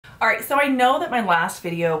Alright, so I know that my last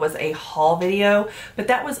video was a haul video, but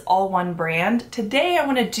that was all one brand. Today I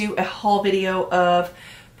want to do a haul video of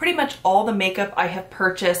pretty much all the makeup I have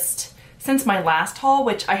purchased since my last haul,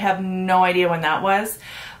 which I have no idea when that was.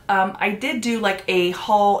 I did do like a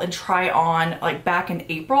haul and try on like back in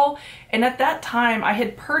April, and at that time I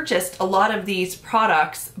had purchased a lot of these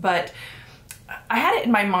products, but I had it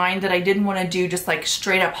in my mind that I didn't want to do just like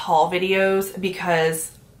straight up haul videos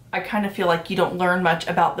because I kind of feel like you don't learn much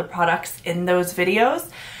about the products in those videos.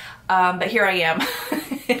 But here I am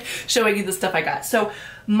showing you the stuff I got. So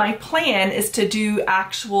my plan is to do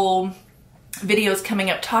actual videos coming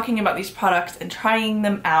up talking about these products and trying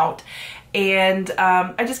them out. And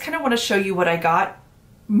I just kind of want to show you what I got,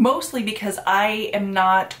 mostly because I am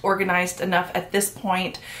not organized enough at this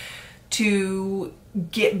point to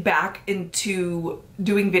get back into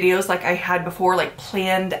doing videos like I had before, like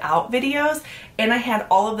planned out videos, and I had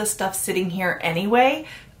all of this stuff sitting here anyway,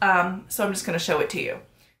 so I'm just going to show it to you.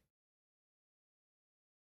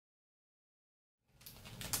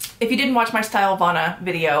 If you didn't watch my Stylovana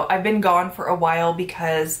video, I've been gone for a while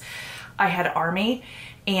because I had Army,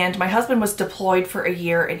 and my husband was deployed for a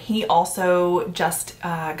year, and he also just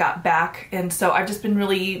got back, and so I've just been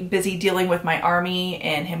really busy dealing with my Army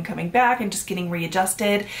and him coming back and just getting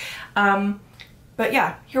readjusted. But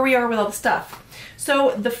yeah, here we are with all the stuff.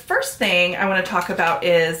 So the first thing I want to talk about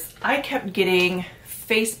is I kept getting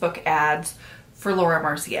Facebook ads for Laura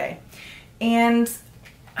Mercier, and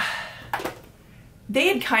they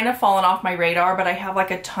had kind of fallen off my radar, but I have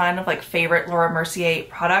like a ton of like favorite Laura Mercier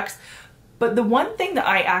products. But the one thing that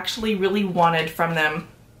I actually really wanted from them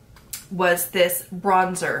was this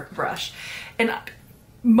bronzer brush. And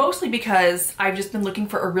mostly because I've just been looking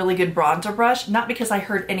for a really good bronzer brush, not because I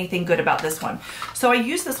heard anything good about this one. So I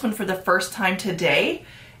used this one for the first time today,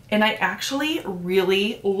 and I actually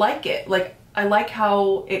really like it. Like, I like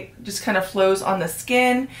how it just kind of flows on the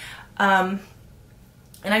skin. And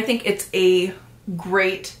I think it's a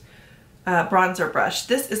great bronzer brush.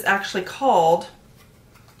 This is actually called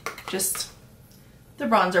just the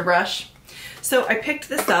bronzer brush. So I picked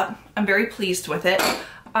this up. I'm very pleased with it.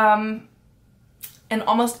 And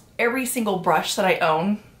almost every single brush that I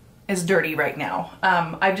own is dirty right now.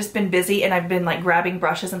 I've just been busy, and I've been like grabbing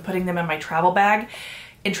brushes and putting them in my travel bag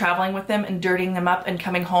and traveling with them and dirtying them up and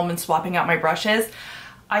coming home and swapping out my brushes.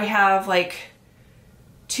 I have like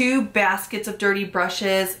 2 baskets of dirty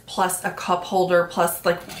brushes plus a cup holder plus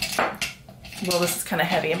like, well, this is kind of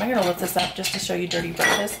heavy. Am I gonna lift this up just to show you dirty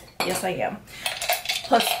brushes? Yes, I am.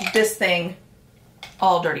 Plus this thing,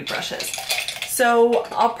 all dirty brushes. So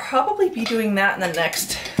I'll probably be doing that in the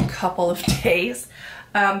next couple of days.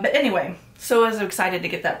 But anyway, so I was excited to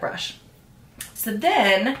get that brush. So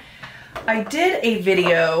then I did a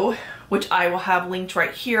video, which I will have linked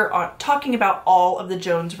right here, on talking about all of the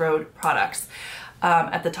Jones Road products.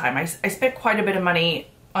 At the time, I spent quite a bit of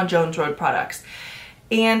money on Jones Road products.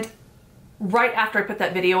 And right after I put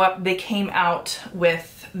that video up, they came out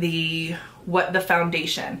with the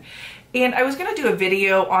foundation. And I was gonna do a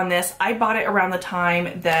video on this. I bought it around the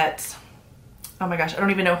time that, oh my gosh, I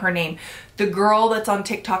don't even know her name. The girl that's on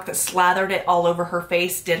TikTok that slathered it all over her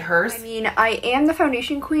face did hers. I mean, I am the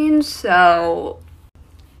foundation queen, so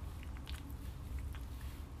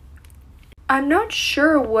I'm not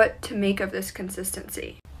sure what to make of this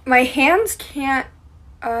consistency. My hands can't,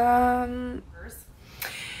 And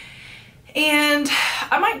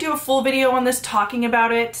I might do a full video on this talking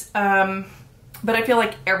about it, but I feel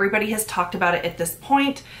like everybody has talked about it at this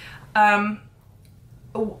point. And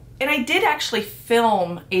I did actually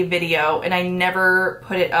film a video, and I never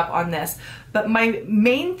put it up on this. But my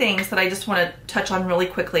main things that I just want to touch on really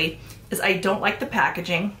quickly is I don't like the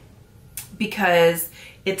packaging because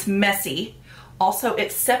it's messy. Also,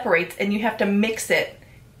 it separates, and you have to mix it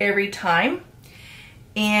every time.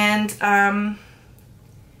 And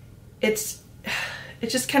it's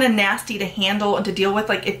just kind of nasty to handle and to deal with.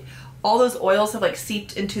 Like, all those oils have like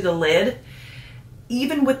seeped into the lid.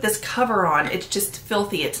 Even with this cover on, it's just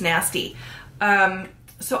filthy, it's nasty.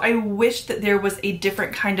 So I wish that there was a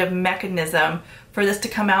different kind of mechanism for this to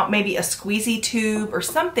come out, maybe a squeezy tube or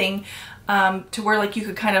something, to where like you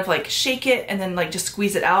could kind of like shake it and then like just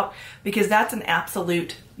squeeze it out, because that's an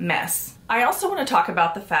absolute mess. I also want to talk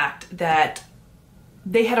about the fact that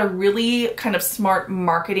they had a really kind of smart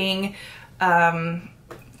marketing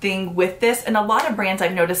thing with this, and a lot of brands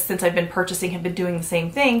I've noticed since I've been purchasing have been doing the same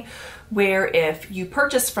thing, where if you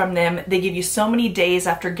purchase from them, they give you so many days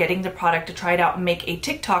after getting the product to try it out and make a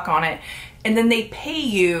TikTok on it, and then they pay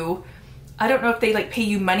you, I don't know if they like pay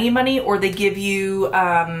you money or they give you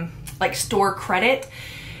like store credit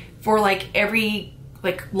for like every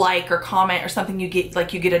like or comment or something, you get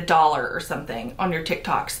like you get $1 or something on your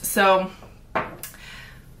TikToks. So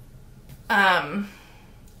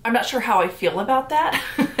I'm not sure how I feel about that,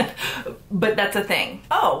 but that's a thing.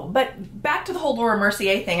 Oh, but back to the whole Laura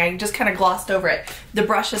Mercier thing. I just kind of glossed over it. The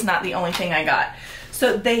brush is not the only thing I got.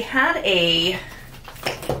 So they had a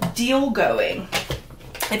deal going.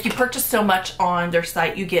 If you purchase so much on their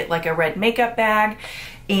site, you get like a red makeup bag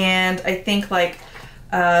and I think like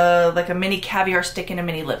a mini caviar stick and a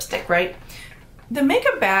mini lipstick, right? The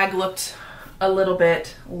makeup bag looked a little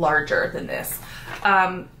bit larger than this.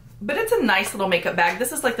 But it's a nice little makeup bag.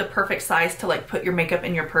 This is like the perfect size to like put your makeup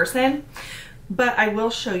in your purse in. But I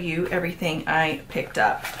will show you everything I picked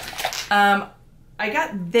up. I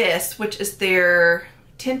got this, which is their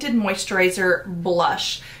Tinted Moisturizer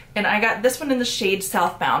Blush. And I got this one in the shade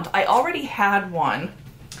Southbound. I already had one,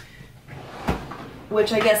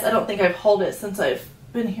 which I guess I don't think I've held it since I've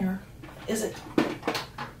been here. Is it?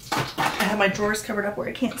 I have my drawers covered up where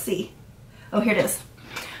I can't see. Oh, here it is.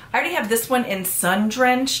 I already have this one in Sun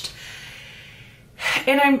Drenched,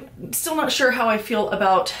 and I'm still not sure how I feel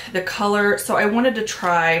about the color, so I wanted to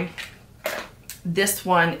try this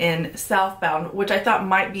one in Southbound, which I thought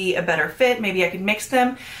might be a better fit. Maybe I could mix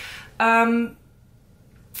them. And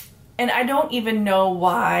I don't even know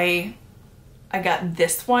why I got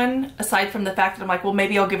this one, aside from the fact that I'm like, well,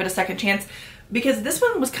 maybe I'll give it a second chance, because this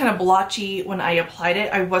one was kind of blotchy when I applied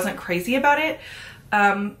it. I wasn't crazy about it.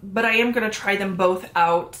 But I am going to try them both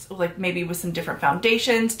out, like maybe with some different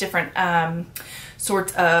foundations, different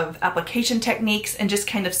sorts of application techniques, and just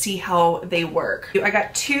kind of see how they work. I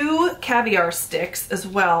got 2 caviar sticks as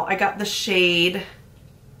well. I got the shade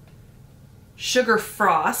Sugar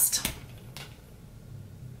Frost,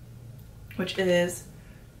 which is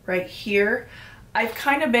right here. I've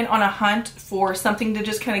kind of been on a hunt for something to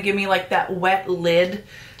just kind of give me like that wet lid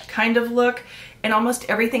kind of look. And almost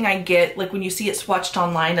everything I get, like when you see it swatched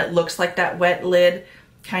online, it looks like that wet lid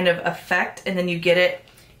kind of effect, and then you get it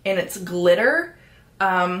and it's glitter.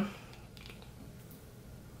 And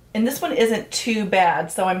this one isn't too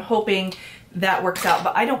bad, so I'm hoping that works out,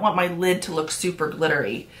 but I don't want my lid to look super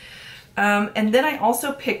glittery. And then I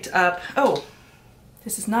also picked up, oh,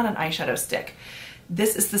 this is not an eyeshadow stick.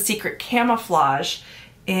 This is the Secret Camouflage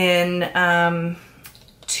in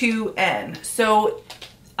 2N. So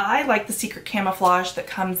I like the Secret Camouflage that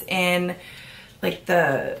comes in like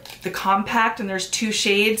the compact, and there's 2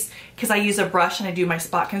 shades because I use a brush and I do my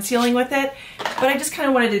spot concealing with it. But I just kind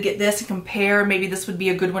of wanted to get this and compare. Maybe this would be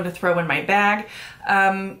a good one to throw in my bag.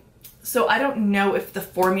 So I don't know if the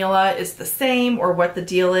formula is the same or what the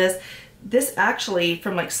deal is. This actually,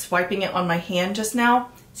 from like swiping it on my hand just now,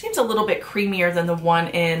 seems a little bit creamier than the one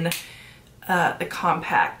in the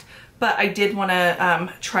compact. But I did want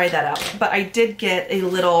to try that out. But I did get a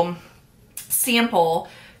little sample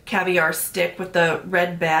caviar stick with the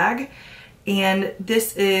red bag. And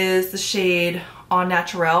this is the shade Au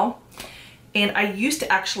Naturel. And I used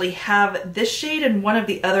to actually have this shade and one of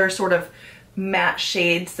the other sort of matte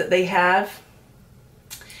shades that they have.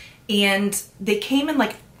 And they came in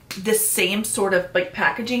like this same sort of like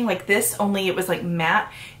packaging like this, only it was like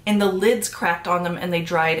matte, and the lids cracked on them and they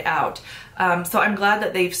dried out. So I'm glad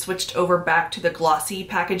that they've switched over back to the glossy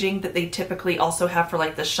packaging that they typically also have for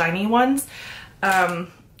like the shiny ones,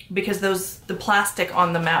 because the plastic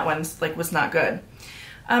on the matte ones like was not good.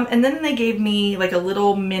 And then they gave me like a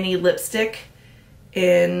little mini lipstick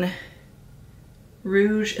in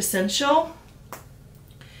Rouge Essential,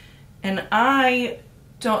 and I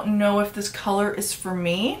don't know if this color is for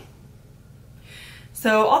me,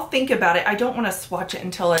 so I'll think about it. I don't want to swatch it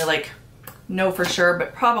until I like know for sure,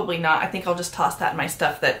 but probably not. I think I'll just toss that in my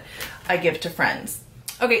stuff that I give to friends.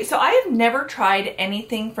 Okay, so I have never tried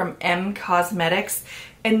anything from M Cosmetics,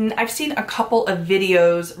 and I've seen a couple of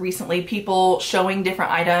videos recently, people showing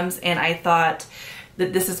different items, and I thought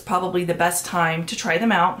that this is probably the best time to try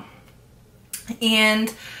them out.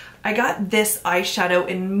 And I got this eyeshadow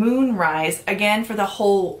in Moonrise, again for the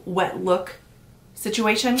whole wet look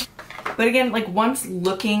situation. But again, like once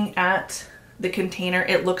looking at the container,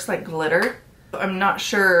 it looks like glitter. I'm not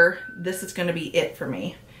sure this is gonna be it for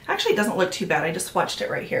me. Actually, it doesn't look too bad. I just swatched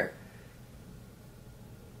it right here.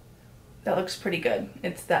 That looks pretty good.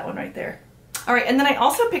 It's that one right there. All right, and then I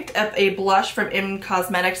also picked up a blush from M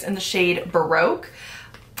Cosmetics in the shade Baroque.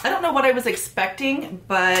 I don't know what I was expecting,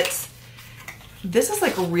 but this is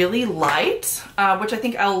like really light, which I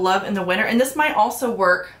think I'll love in the winter. And this might also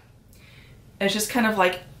work as just kind of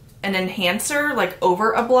like an enhancer, like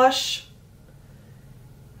over a blush.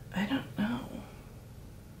 I don't know.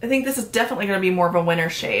 I think this is definitely going to be more of a winter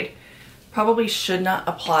shade. Probably should not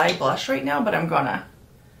apply blush right now, but I'm gonna.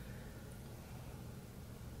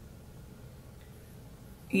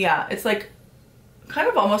 Yeah, it's like kind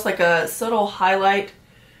of almost like a subtle highlight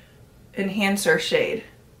enhancer shade.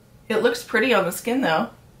 It looks pretty on the skin though.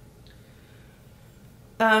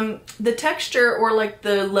 The texture or like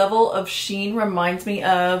the level of sheen reminds me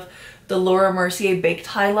of the Laura Mercier Baked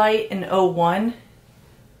Highlight in 01.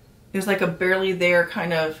 It was like a barely there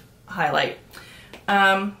kind of highlight.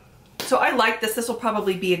 So I like this. This will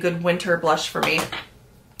probably be a good winter blush for me.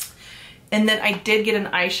 And then I did get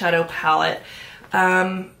an eyeshadow palette.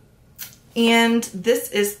 And this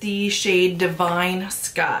is the shade Divine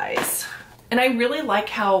Skies. And I really like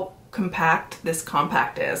how compact this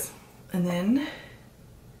compact is. And then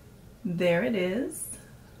there it is.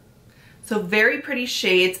 So very pretty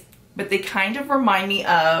shades, but they kind of remind me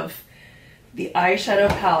of the eyeshadow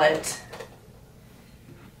palette,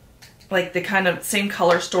 like the kind of same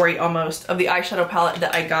color story almost of the eyeshadow palette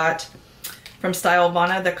that I got from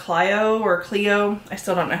Stylevana, the Clio, I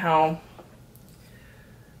still don't know how.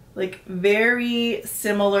 Like very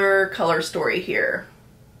similar color story here.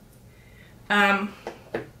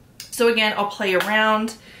 So again, I'll play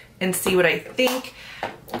around and see what I think.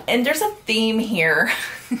 And there's a theme here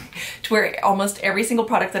to where almost every single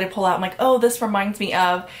product that I pull out, I'm like, oh, this reminds me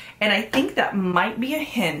of. And I think that might be a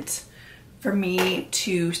hint for me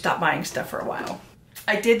to stop buying stuff for a while.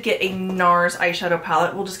 I did get a NARS eyeshadow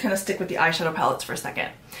palette. We'll just kind of stick with the eyeshadow palettes for a second.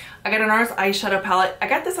 I got a NARS eyeshadow palette. I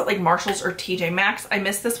got this at like Marshall's or TJ Maxx. I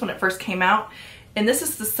missed this when it first came out. And this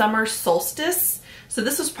is the Summer Solstice. So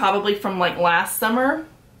this was probably from like last summer.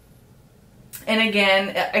 And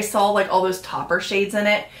again, I saw like all those topper shades in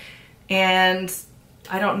it. And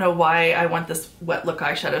I don't know why I want this wet look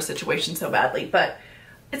eyeshadow situation so badly. But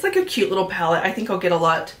it's like a cute little palette. I think I'll get a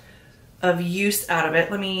lot of use out of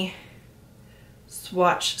it. Let me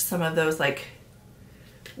swatch some of those like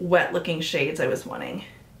wet looking shades I was wanting.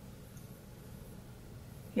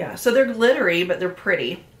 Yeah, so they're glittery, but they're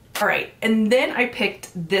pretty. All right, and then I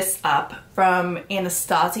picked this up from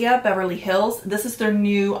Anastasia Beverly Hills. This is their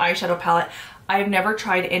new eyeshadow palette. I've never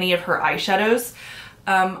tried any of her eyeshadows.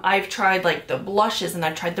 I've tried like the blushes and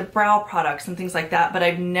I've tried the brow products and things like that, but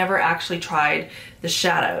I've never actually tried the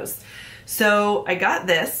shadows. So I got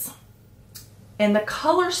this, and the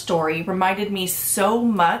color story reminded me so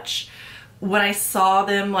much when I saw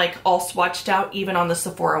them like all swatched out even on the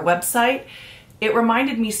Sephora website. It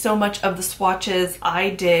reminded me so much of the swatches I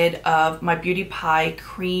did of my Beauty Pie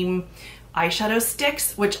cream eyeshadow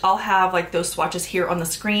sticks, which I'll have like those swatches here on the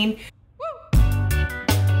screen.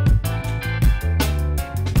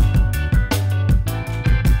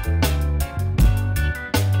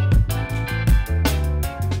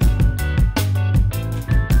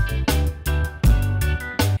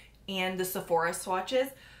 And the Sephora swatches,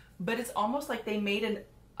 but it's almost like they made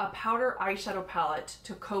a powder eyeshadow palette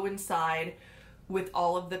to coincide with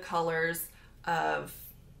all of the colors of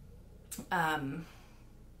the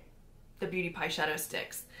Beauty Pie shadow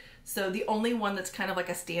sticks. So the only one that's kind of like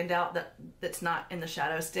a standout that's not in the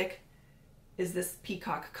shadow stick is this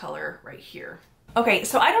peacock color right here. Okay,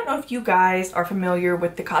 so I don't know if you guys are familiar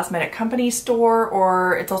with the Cosmetic Company store,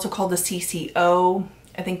 or it's also called the CCO,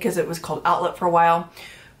 I think, because it was called Outlet for a while.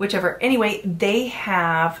 Whichever. Anyway, they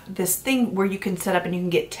have this thing where you can set up and you can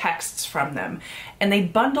get texts from them, and they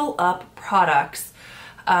bundle up products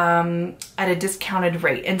at a discounted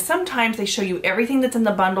rate. And sometimes they show you everything that's in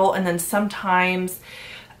the bundle, and then sometimes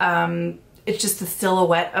it's just the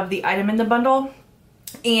silhouette of the item in the bundle.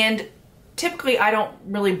 And typically I don't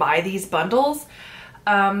really buy these bundles,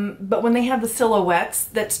 but when they have the silhouettes,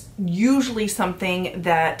 that's usually something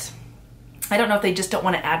that I don't know if they just don't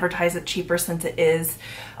want to advertise it cheaper since it is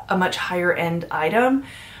a much higher end item,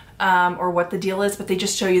 or what the deal is, but they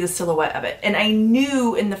just show you the silhouette of it. And I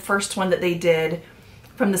knew in the first one that they did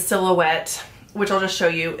from the silhouette, which I'll just show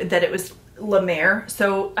you, that it was La Mer.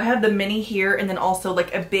 So I have the mini here, and then also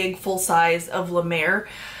like a big full size of La Mer.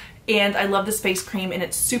 And I love this face cream, and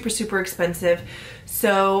it's super, super expensive.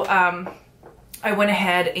 So I went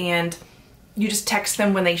ahead and you just text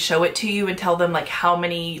them when they show it to you and tell them like how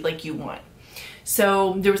many like you want.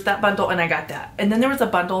 So there was that bundle, and I got that. And then there was a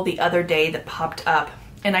bundle the other day that popped up,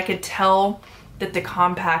 and I could tell that the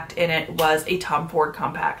compact in it was a Tom Ford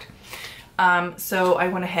compact. So I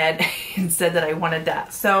went ahead and said that I wanted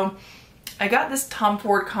that. So I got this Tom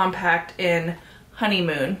Ford compact in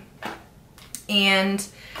Honeymoon, and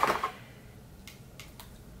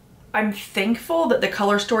I'm thankful that the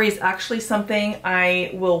color story is actually something I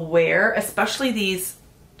will wear, especially these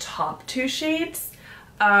top two shades.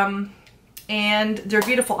 And they're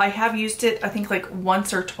beautiful. I have used it, I think, like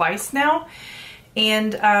once or twice now.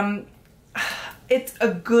 And it's a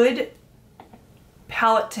good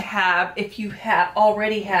palette to have if you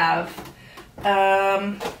already have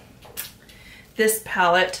this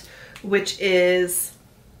palette, which is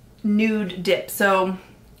Nude Dip. So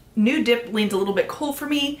Nude Dip leans a little bit cool for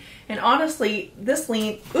me, and honestly this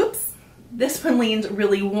one leans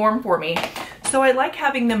really warm for me. So I like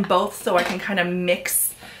having them both so I can kind of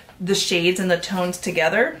mix the shades and the tones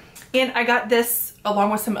together. And I got this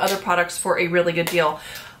along with some other products for a really good deal.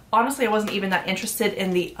 Honestly, I wasn't even that interested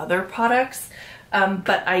in the other products,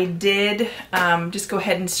 but I did just go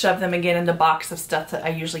ahead and shove them again in the box of stuff that I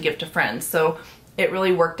usually give to friends. So it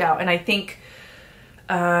really worked out. And I think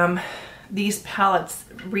these palettes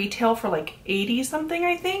retail for like 80 something,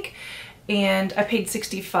 I think. And I paid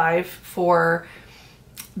 $65 for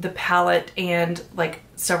the palette and like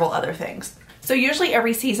several other things. So usually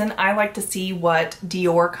every season I like to see what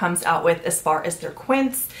Dior comes out with as far as their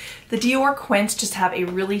quints. The Dior quints just have a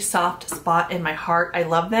really soft spot in my heart. I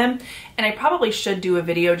love them, and I probably should do a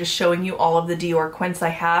video just showing you all of the Dior quints I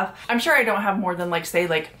have. I'm sure I don't have more than like say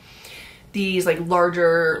like these like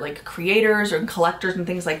larger like creators or collectors and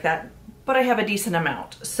things like that, but I have a decent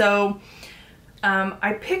amount. So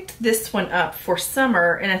I picked this one up for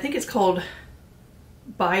summer, and I think it's called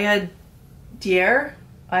Baya Dier.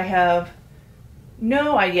 I have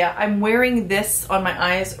no idea. I'm wearing this on my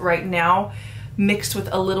eyes right now, mixed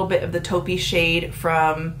with a little bit of the taupey shade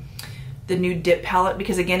from the Nude Dip palette,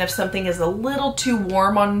 because again, if something is a little too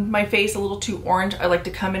warm on my face, a little too orange, I like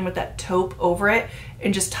to come in with that taupe over it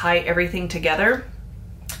and just tie everything together.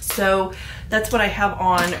 So that's what I have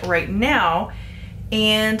on right now.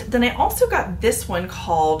 And then I also got this one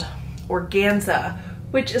called Organza,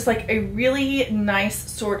 which is like a really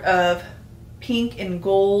nice sort of pink and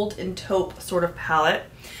gold and taupe sort of palette.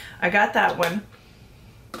 I got that one.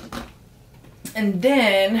 And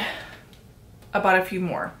then I bought a few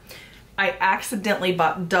more. I accidentally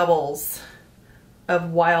bought doubles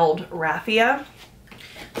of Wild Raffia.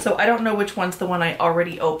 So I don't know which one's the one I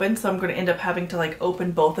already opened, so I'm going to end up having to like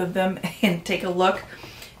open both of them and take a look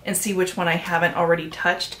and see which one I haven't already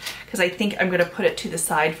touched, because I think I'm going to put it to the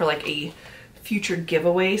side for like a future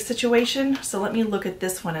giveaway situation. So let me look at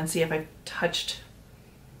this one and see if I've touched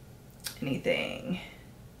anything.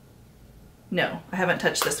 No, I haven't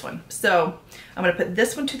touched this one. So I'm gonna put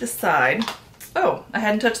this one to the side. Oh, I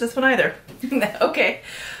hadn't touched this one either. Okay.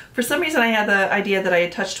 For some reason I had the idea that I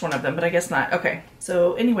had touched one of them, but I guess not. Okay.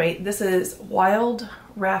 So anyway, this is Wild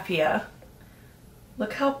Raffia.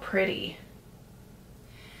 Look how pretty.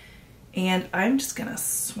 And I'm just gonna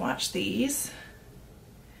swatch these.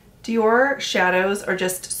 Dior shadows are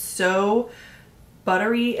just so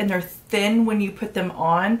buttery, and they're thin when you put them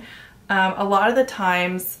on. A lot of the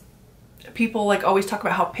times people like always talk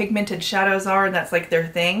about how pigmented shadows are, and that's like their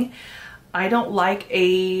thing. I don't like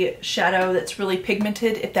a shadow that's really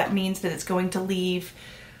pigmented if that means that it's going to leave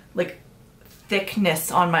like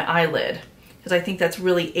thickness on my eyelid, because I think that's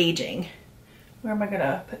really aging. Where am I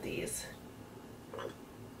gonna put these?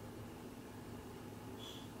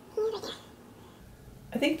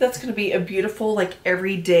 I think that's going to be a beautiful, like,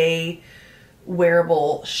 everyday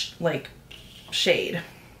wearable shade.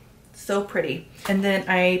 So pretty. And then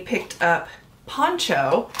I picked up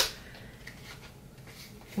Poncho,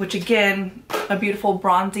 which again, a beautiful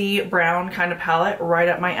bronzy brown kind of palette right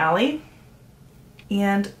up my alley.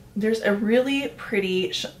 And there's a really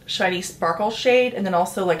pretty shiny sparkle shade, and then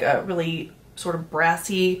also like a really sort of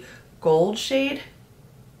brassy gold shade.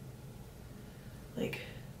 Like,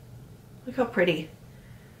 look how pretty.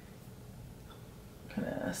 Kind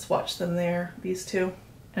of swatch them there, these two.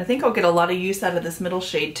 And I think I'll get a lot of use out of this middle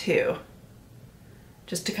shade too,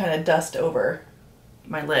 just to kind of dust over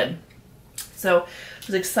my lid. So I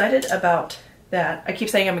was excited about that. I keep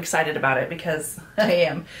saying I'm excited about it because I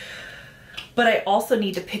am. But I also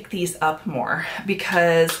need to pick these up more,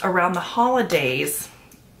 because around the holidays,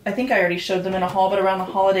 I think I already showed them in a haul, but around the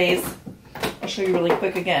holidays, I'll show you really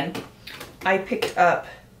quick again. I picked up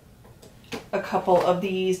a couple of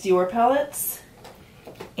these Dior palettes,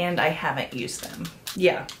 and I haven't used them.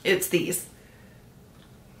 Yeah, it's these.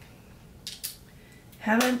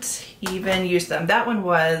 Haven't even used them. That one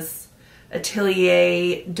was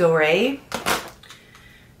Atelier Doré.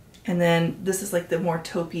 And then this is like the more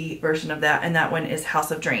taupey version of that, and that one is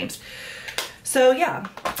House of Dreams. So yeah,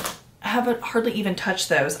 I haven't hardly even touched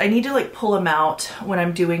those. I need to like pull them out when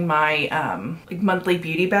I'm doing my like monthly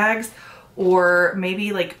beauty bags, or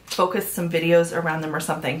maybe like focus some videos around them or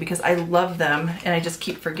something, because I love them and I just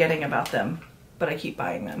keep forgetting about them, but I keep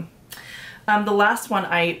buying them. The last one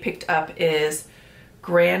I picked up is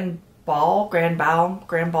Grand Ball.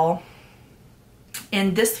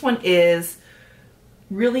 And this one is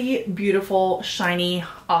really beautiful, shiny,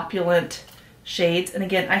 opulent shades. And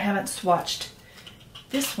again, I haven't swatched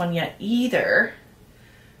this one yet either.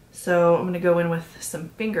 So I'm gonna go in with some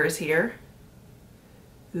fingers here.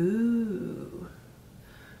 Ooh,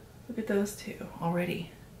 look at those two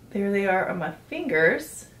already. There they are on my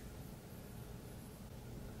fingers.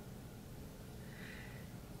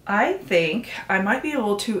 I think I might be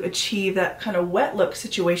able to achieve that kind of wet look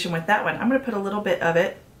situation with that one. I'm gonna put a little bit of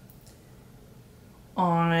it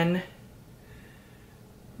on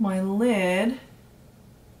my lid.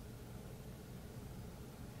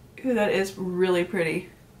 Ooh, that is really pretty.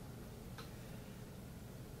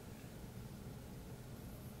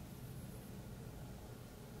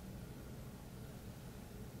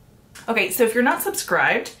 Okay, so if you're not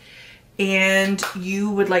subscribed and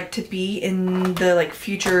you would like to be in the like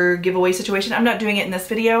future giveaway situation, I'm not doing it in this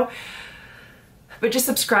video, but just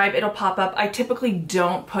subscribe, it'll pop up. I typically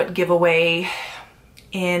don't put giveaway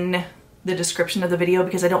in the description of the video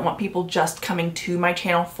because I don't want people just coming to my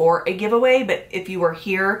channel for a giveaway. But if you are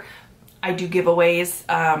here, I do giveaways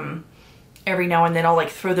every now and then. I'll like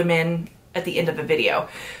throw them in at the end of a video.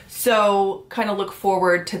 So kind of look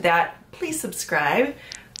forward to that. Please subscribe.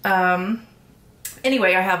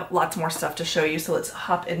 Anyway, I have lots more stuff to show you, so let's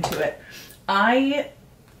hop into it. I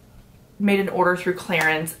made an order through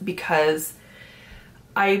Clarins because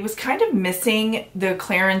I was kind of missing the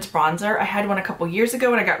Clarins bronzer. I had one a couple years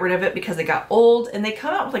ago and I got rid of it because it got old, and they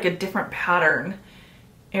come out with like a different pattern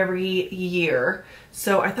every year.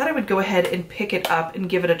 So I thought I would go ahead and pick it up and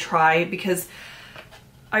give it a try because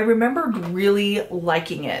I remembered really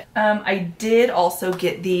liking it. I did also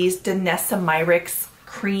get these Danessa Myricks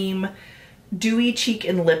Cream Dewy Cheek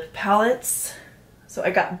and Lip Palettes. So I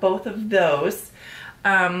got both of those.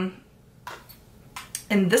 And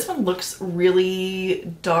this one looks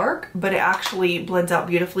really dark, but it actually blends out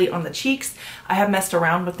beautifully on the cheeks. I have messed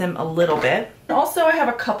around with them a little bit. Also, I have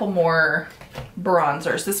a couple more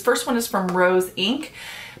bronzers. This first one is from Rose Inc.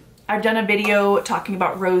 I've done a video talking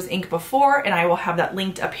about Rose Inc. before, and I will have that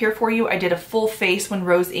linked up here for you. I did a full face when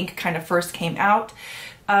Rose Inc. kind of first came out.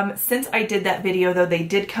 Since I did that video though, they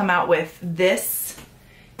did come out with this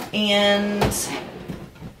and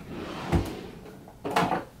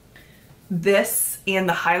this and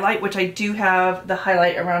the highlight, which I do have the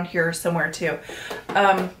highlight around here somewhere too.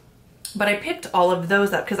 But I picked all of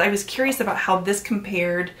those up because I was curious about how this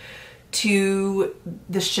compared to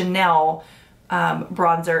the Chanel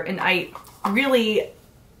bronzer. And I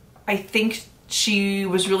think she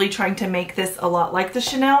was really trying to make this a lot like the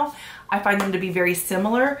Chanel. I find them to be very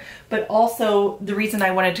similar, but also the reason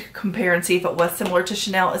I wanted to compare and see if it was similar to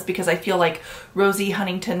Chanel is because I feel like Rosie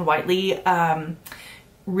Huntington Whiteley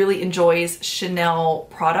really enjoys Chanel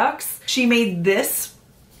products. She made this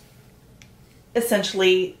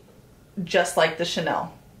essentially just like the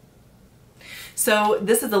Chanel. So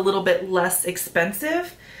this is a little bit less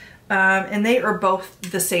expensive, and they are both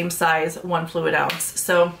the same size, 1 fluid ounce.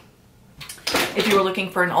 So if you were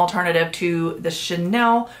looking for an alternative to the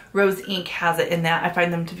Chanel, Rose Inc. has it in that. I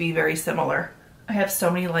find them to be very similar. I have so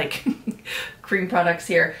many like cream products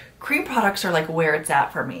here. Cream products are like where it's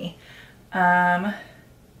at for me.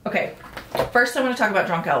 Okay, first I want to talk about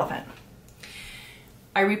Drunk Elephant.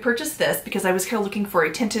 I repurchased this because I was kind of looking for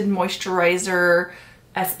a tinted moisturizer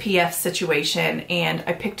SPF situation, and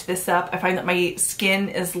I picked this up. I find that my skin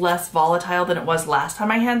is less volatile than it was last time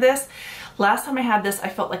I had this. Last time I had this, I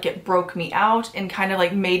felt like it broke me out and kind of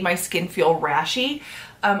like made my skin feel rashy.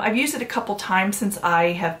 I've used it a couple times since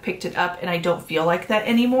I have picked it up and I don't feel like that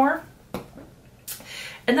anymore.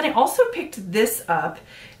 And then I also picked this up,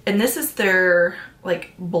 and this is their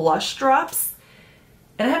like blush drops.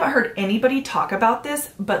 And I haven't heard anybody talk about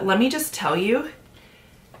this, but let me just tell you,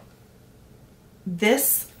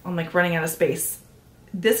 this, I'm like running out of space.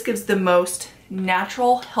 This gives the most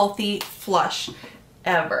natural, healthy flush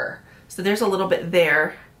ever. So there's a little bit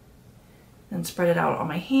there, and spread it out on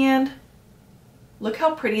my hand. Look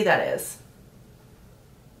how pretty that is.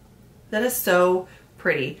 That is so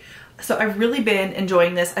pretty. So I've really been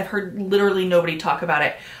enjoying this. I've heard literally nobody talk about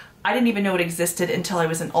it. I didn't even know it existed until I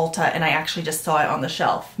was in Ulta and I actually just saw it on the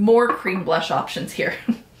shelf. More cream blush options here.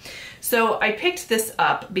 So I picked this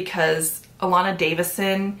up because Alana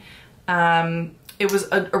Davison, it was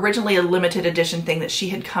originally a limited edition thing that she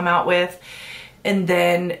had come out with. And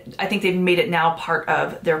then I think they've made it now part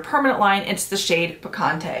of their permanent line. It's the shade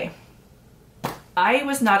Picante. I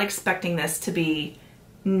was not expecting this to be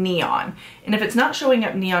neon. And if it's not showing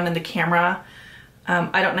up neon in the camera,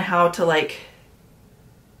 I don't know how to like,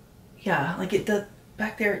 yeah, like it does,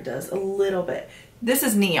 back there it does a little bit. This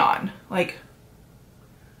is neon, like,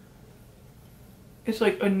 it's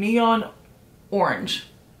like a neon orange.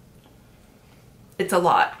 It's a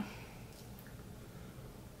lot.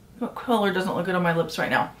 What color doesn't look good on my lips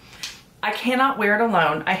right now? I cannot wear it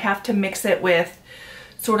alone. I have to mix it with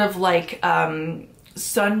sort of like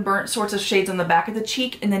sunburnt sorts of shades on the back of the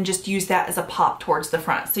cheek and then just use that as a pop towards the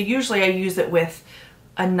front. So usually I use it with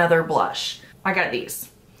another blush. I got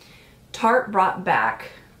these. Tarte brought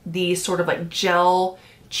back these sort of like gel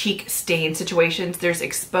cheek stain situations. There's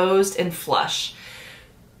exposed and flush.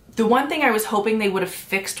 The one thing I was hoping they would have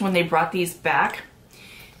fixed when they brought these back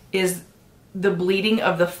is the bleeding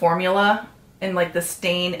of the formula and like the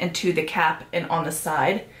stain into the cap and on the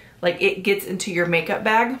side. Like it gets into your makeup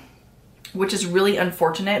bag, which is really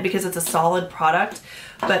unfortunate because it's a solid product,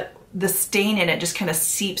 but the stain in it just kind of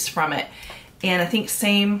seeps from it. And I think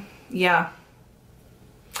same, yeah.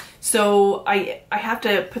 So I have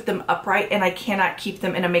to put them upright and I cannot keep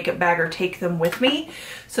them in a makeup bag or take them with me.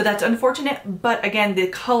 So that's unfortunate, but again, the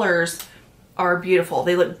colors are beautiful.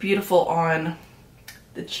 They look beautiful on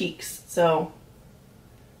the cheeks. So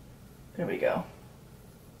there we go.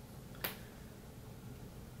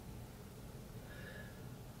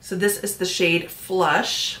 So this is the shade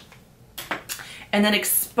Flush. And then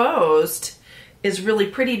Exposed is really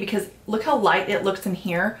pretty because look how light it looks in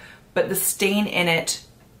here, but the stain in it,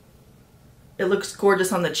 it looks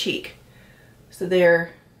gorgeous on the cheek. So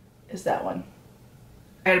there is that one.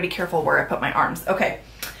 I gotta be careful where I put my arms. Okay.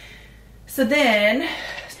 So then,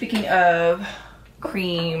 speaking of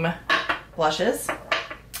cream blushes,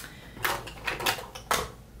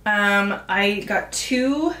 I got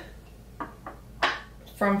two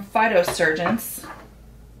from PHYTOSURGENCE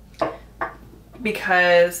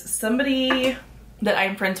because somebody that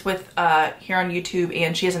I'm friends with here on YouTube,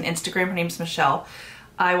 and she has an Instagram, her name's Michelle.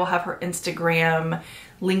 I will have her Instagram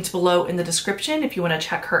linked below in the description if you want to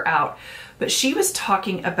check her out. But she was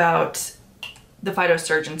talking about the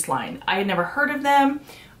PHYTOSURGENCE line. I had never heard of them.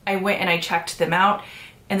 I went and I checked them out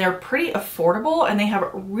and they're pretty affordable and they have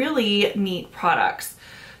really neat products.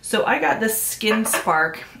 So I got this Skin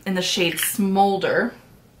Spark in the shade Smolder,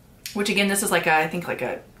 which again, this is like a, I think like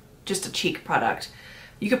a, just a cheek product.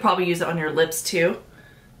 You could probably use it on your lips too.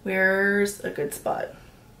 Where's a good spot?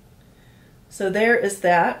 So there is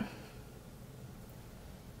that.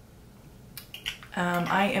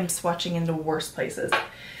 I am swatching in the worst places.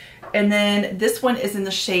 And then this one is in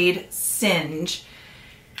the shade Singe.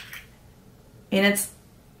 And it's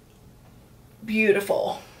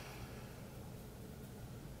beautiful.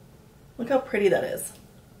 Look how pretty that is.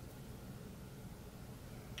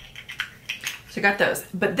 So I got those.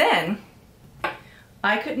 But then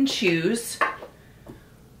I couldn't choose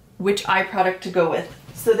which eye product to go with.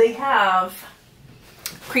 So they have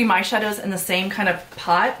cream eyeshadows in the same kind of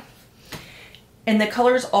pot. And the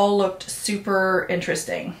colors all looked super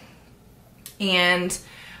interesting. And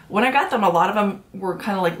when I got them, a lot of them were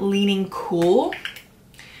kind of like leaning cool.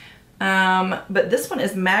 But this one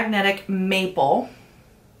is Magnetic Maple.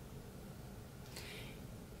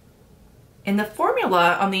 And the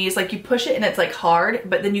formula on these, like you push it and it's like hard,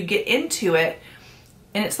 but then you get into it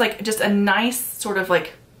and it's like just a nice sort of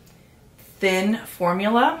like thin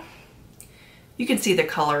formula. You can see the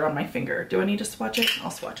color on my finger. Do I need to swatch it? I'll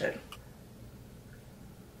swatch it.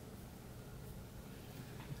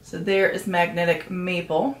 So there is Magnetic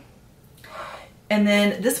Maple. And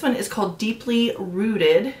then this one is called Deeply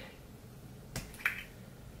Rooted.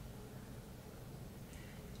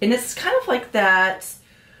 And it's kind of like that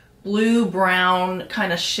blue brown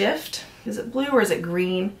kind of shift. Is it blue or is it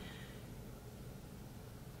green?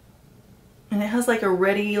 And it has like a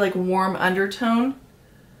reddy, like warm undertone.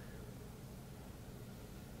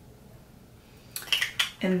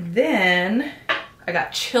 And then I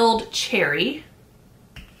got Chilled Cherry.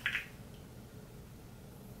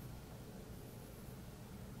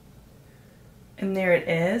 And there it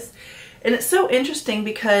is. And it's so interesting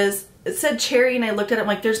because it said cherry and I looked at it, I'm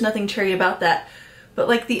like, there's nothing cherry about that. But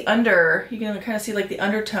like the under, you can kind of see like the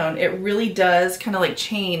undertone, it really does kind of like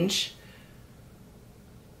change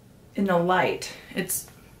in the light. It's,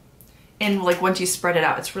 and like once you spread it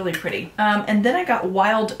out, it's really pretty. And then I got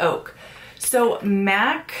Wild Oak. So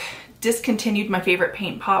MAC discontinued my favorite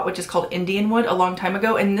paint pot, which is called Indian Wood, a long time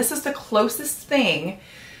ago. And this is the closest thing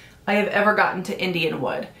I have ever gotten to Indian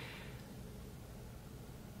Wood.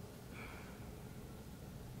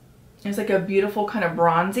 It's like a beautiful kind of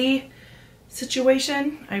bronzy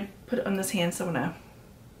situation. I put it on this hand, so I'm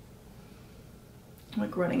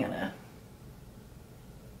like running in a,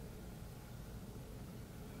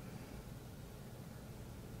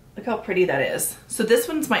 look how pretty that is. So this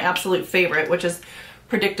one's my absolute favorite, which is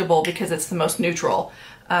predictable because it's the most neutral.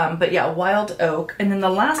 But yeah, Wild Oak. And then the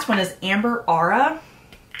last one is Amber Aura.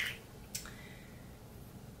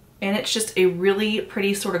 And it's just a really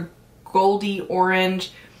pretty sort of goldy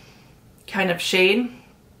orange. kind of shade.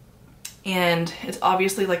 And it's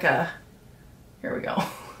obviously like a, here we go,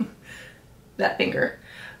 that finger.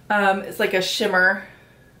 It's like a shimmer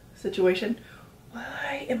situation.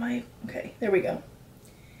 Why am I, okay, there we go.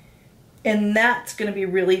 And that's gonna be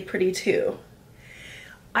really pretty too.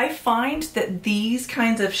 I find that these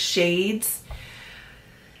kinds of shades,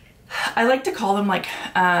 I like to call them like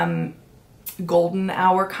golden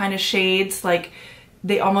hour kind of shades. Like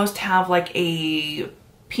they almost have like a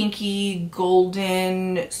pinky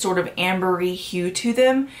golden sort of ambery hue to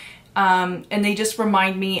them. And they just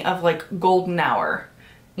remind me of like golden hour.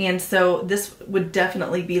 And so this would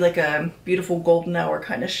definitely be like a beautiful golden hour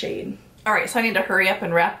kind of shade. All right, so I need to hurry up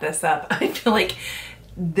and wrap this up. I feel like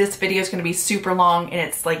this video is going to be super long and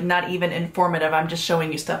it's like not even informative. I'm just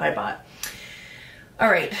showing you stuff I bought. All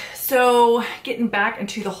right, so getting back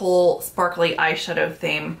into the whole sparkly eyeshadow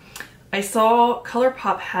theme, I saw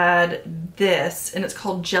ColourPop had this and it's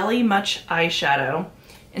called Jelly Much Eyeshadow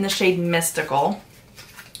in the shade Mystical.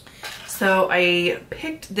 So I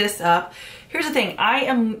picked this up. Here's the thing, I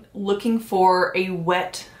am looking for a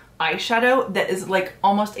wet eyeshadow that is like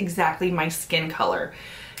almost exactly my skin color.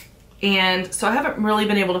 And so I haven't really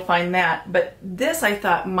been able to find that, but this I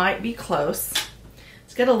thought might be close.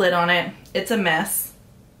 It's got a lid on it. It's a mess.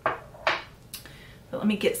 But let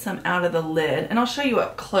me get some out of the lid and I'll show you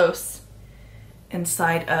up close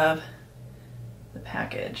inside of the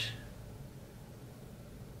package.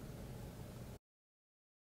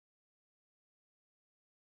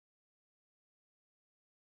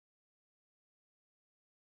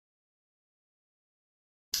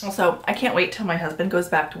 Also, I can't wait till my husband goes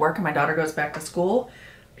back to work and my daughter goes back to school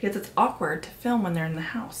because it's awkward to film when they're in the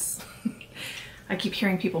house. I keep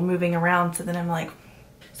hearing people moving around, so then I'm like...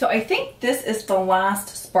 So I think this is the last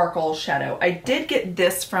sparkle shadow. I did get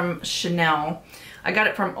this from Chanel. I got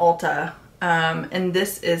it from Ulta, and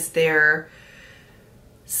this is their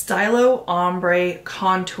Stylo Ombre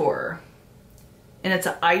Contour. And it's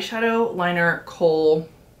an eyeshadow liner kohl,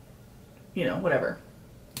 you know, whatever.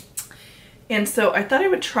 And so I thought I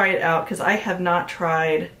would try it out because I have not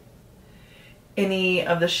tried any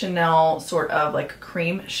of the Chanel sort of like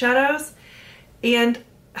cream shadows. And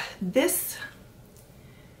this,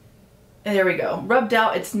 there we go, rubbed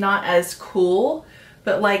out, it's not as cool,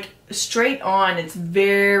 but like straight on, it's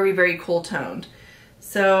very, very cool toned.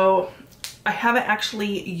 So I haven't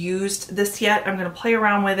actually used this yet. I'm gonna play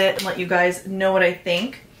around with it and let you guys know what I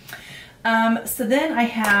think. So then I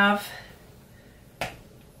have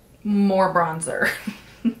more bronzer.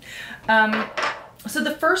 So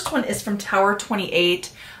the first one is from Tower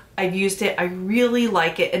 28. I've used it, I really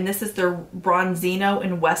like it, and this is their Bronzino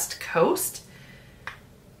in West Coast.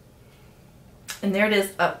 And there it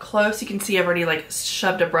is up close. You can see I've already like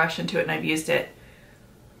shoved a brush into it and I've used it.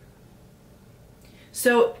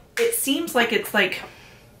 So it seems like it's like,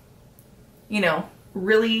 you know,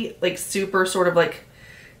 really like super sort of like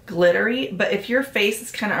glittery, but if your face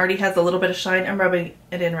is kind of already has a little bit of shine, I'm rubbing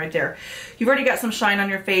it in right there. You've already got some shine on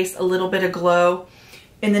your face, a little bit of glow,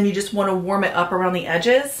 and then you just want to warm it up around the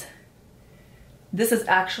edges. This is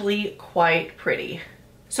actually quite pretty.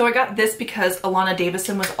 So I got this because Alana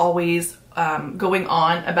Davison was always going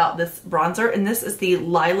on about this bronzer, and this is the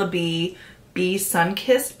Lila Bee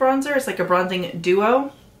Sunkissed bronzer. It's like a bronzing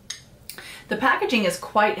duo. The packaging is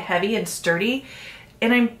quite heavy and sturdy,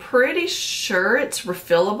 and I'm pretty sure it's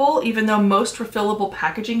refillable, even though most refillable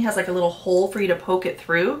packaging has like a little hole for you to poke it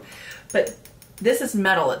through. But this is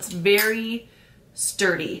metal, it's very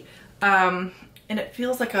sturdy. And it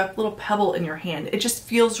feels like a little pebble in your hand. It just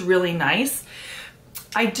feels really nice.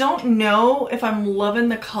 I don't know if I'm loving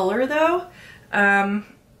the color though,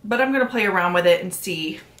 but I'm gonna play around with it and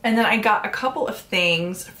see. And then I got a couple of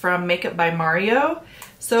things from Makeup by Mario.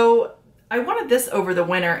 So I wanted this over the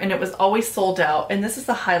winter and it was always sold out, and this is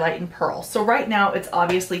the Highlight in Pearl. So right now it's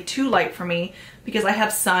obviously too light for me because I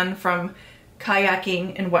have sun from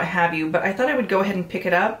kayaking and what have you, but I thought I would go ahead and pick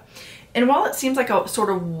it up. And while it seems like a sort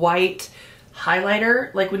of white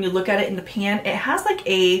highlighter, like when you look at it in the pan, it has like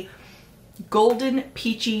a golden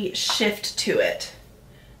peachy shift to it.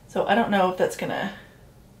 So I don't know if that's gonna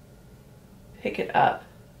pick it up.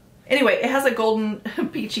 Anyway, it has a golden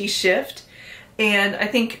peachy shift, and I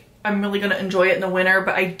think I'm really gonna enjoy it in the winter,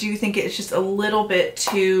 but I do think it's just a little bit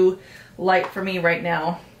too light for me right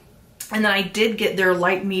now. And then I did get their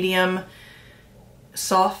light medium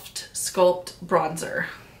soft sculpt bronzer.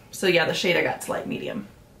 So yeah, the shade I got is light medium.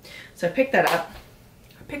 So I picked that up.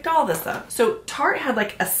 I picked all this up. So Tarte had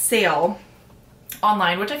like a sale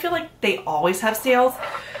online, which I feel like they always have sales.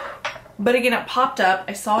 But again, it popped up,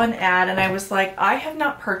 I saw an ad, and I was like, I have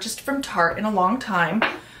not purchased from Tarte in a long time.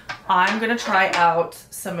 I'm gonna try out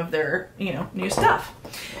some of their, you know, new stuff.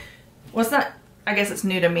 Well, it's not, I guess it's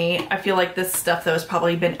new to me. I feel like this stuff though has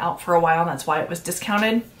probably been out for a while and that's why it was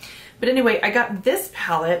discounted. But anyway, I got this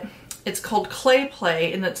palette. It's called Clay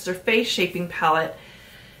Play and it's their face shaping palette.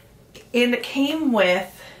 And it came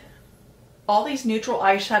with all these neutral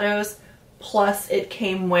eyeshadows, plus it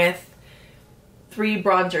came with 3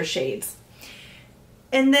 bronzer shades.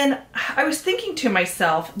 And then I was thinking to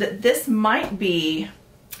myself that this might be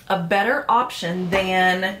a better option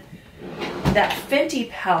than that Fenty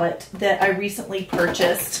palette that I recently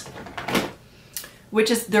purchased,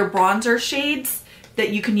 which is their bronzer shades that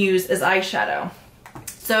you can use as eyeshadow.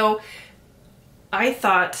 So I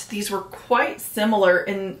thought these were quite similar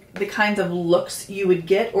in the kinds of looks you would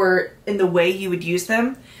get or in the way you would use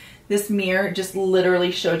them. This mirror just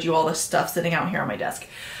literally showed you all the stuff sitting out here on my desk.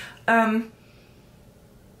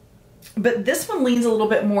 But this one leans a little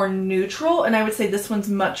bit more neutral, and I would say this one's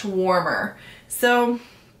much warmer. So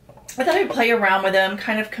I thought I'd play around with them,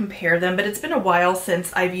 kind of compare them, but it's been a while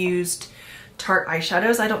since I've used Tarte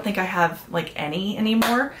eyeshadows. I don't think I have like any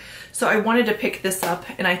anymore. So I wanted to pick this up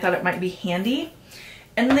and I thought it might be handy.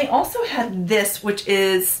 And then they also had this, which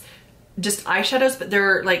is just eyeshadows, but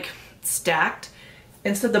they're like stacked.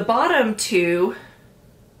 And so the bottom 2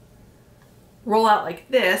 roll out like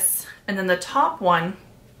this, and then the top one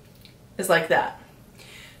is like that.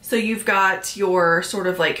 So you've got your sort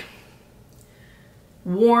of like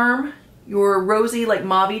warm, your rosy like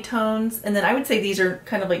mauve tones, and then I would say these are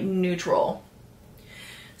kind of like neutral.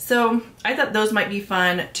 So I thought those might be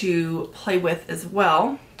fun to play with as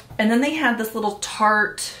well. And then they had this little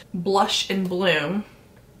Tarte Blush in Bloom,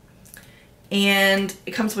 and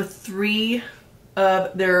it comes with 3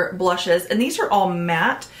 of their blushes, and these are all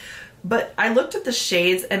matte, but I looked at the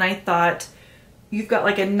shades and I thought you've got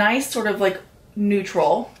like a nice sort of like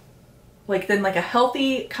neutral, like then like a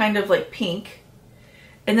healthy kind of like pink,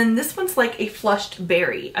 and then this one's like a flushed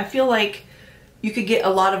berry. I feel like you could get a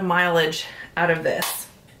lot of mileage out of this.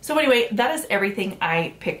 So anyway, that is everything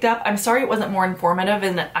I picked up. I'm sorry it wasn't more informative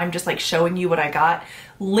and I'm just like showing you what I got.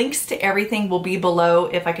 Links to everything will be below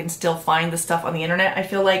if I can still find the stuff on the internet. I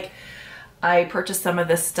feel like I purchased some of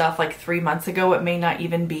this stuff like 3 months ago. It may not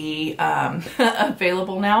even be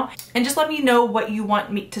available now. And just let me know what you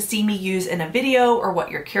want me to see me use in a video or what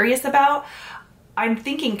you're curious about. I'm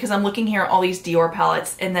thinking, because I'm looking here at all these Dior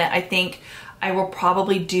palettes, and that I think I will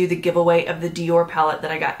probably do the giveaway of the Dior palette that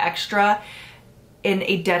I got extra in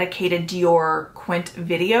a dedicated Dior Quint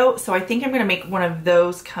video. So I think I'm gonna make one of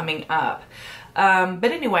those coming up.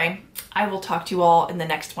 But anyway, I will talk to you all in the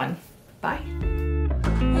next one. Bye.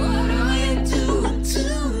 What are you doing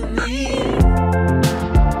to me?